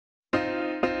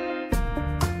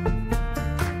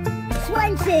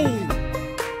20.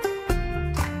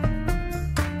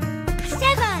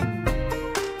 7.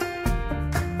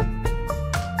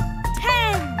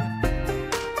 10.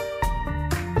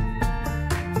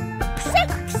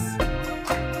 6.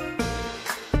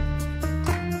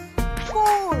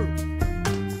 4.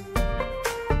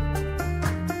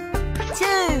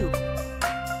 2.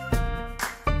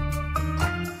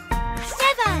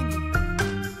 7.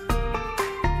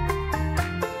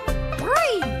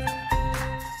 3.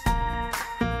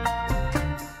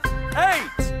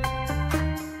 8.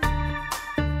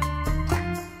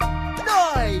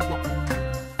 9.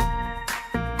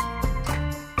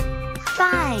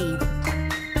 5.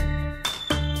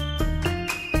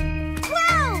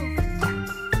 12.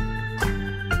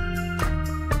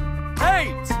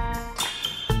 8.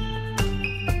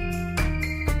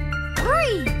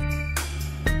 3.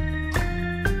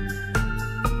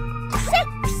 6.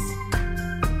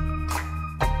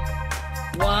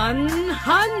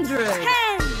 100. 10.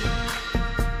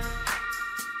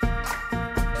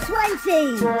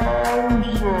 20.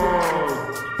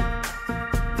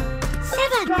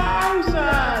 7.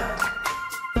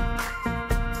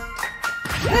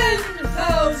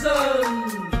 10,000.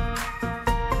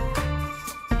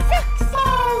 6,000.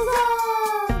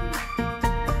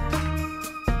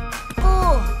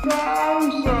 4. 2.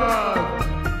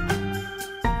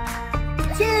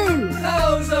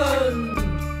 1,000.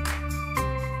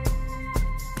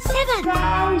 7.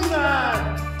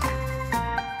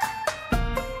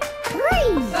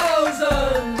 3.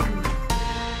 1,000.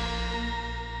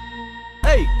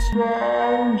 8.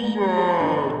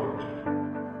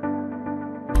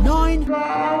 9.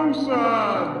 5,000.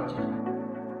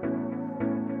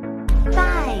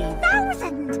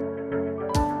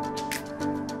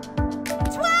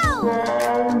 12.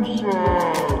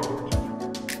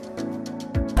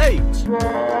 8. 3.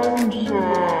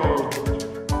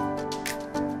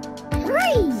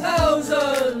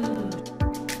 1,000.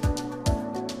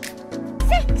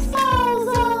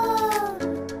 6,000.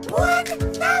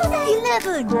 1,000.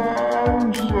 11.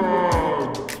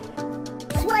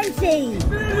 20.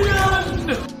 Million.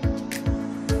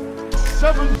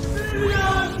 7.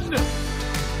 Million.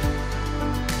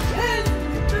 10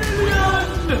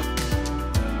 million.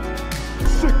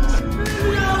 6.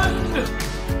 Million.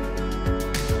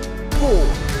 4.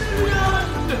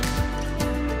 Million.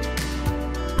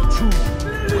 2.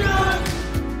 Million.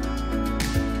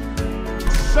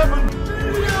 7.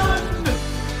 Million.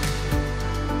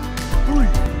 3.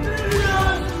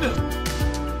 Million.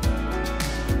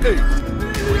 8.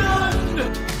 Million.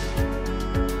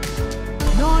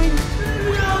 9.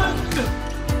 Million.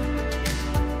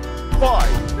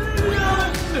 5.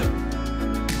 Million.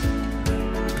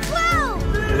 12.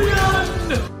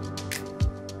 Million.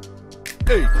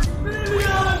 8.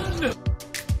 Million.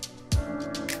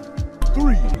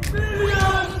 3.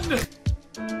 Million.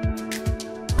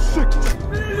 6.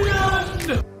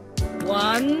 Million.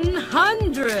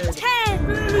 100. 10.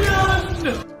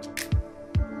 Million.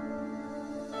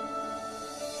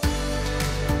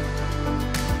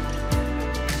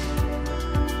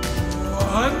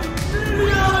 1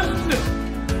 million.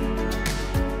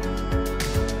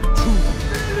 2.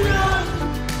 Million.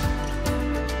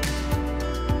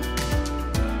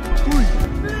 3.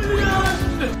 Million.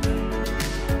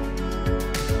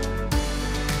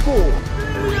 4.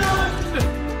 Million.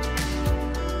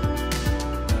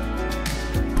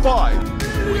 5.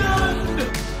 Million.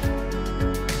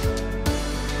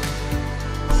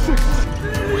 6.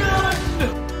 Million.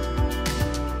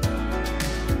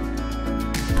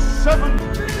 7.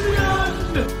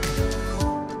 Million.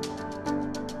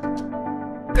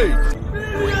 8.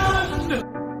 Million.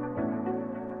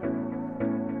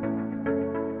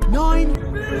 9.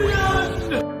 Million.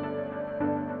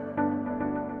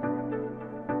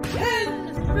 10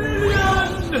 million.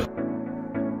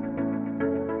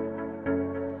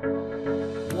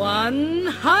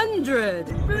 100.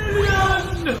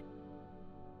 Million.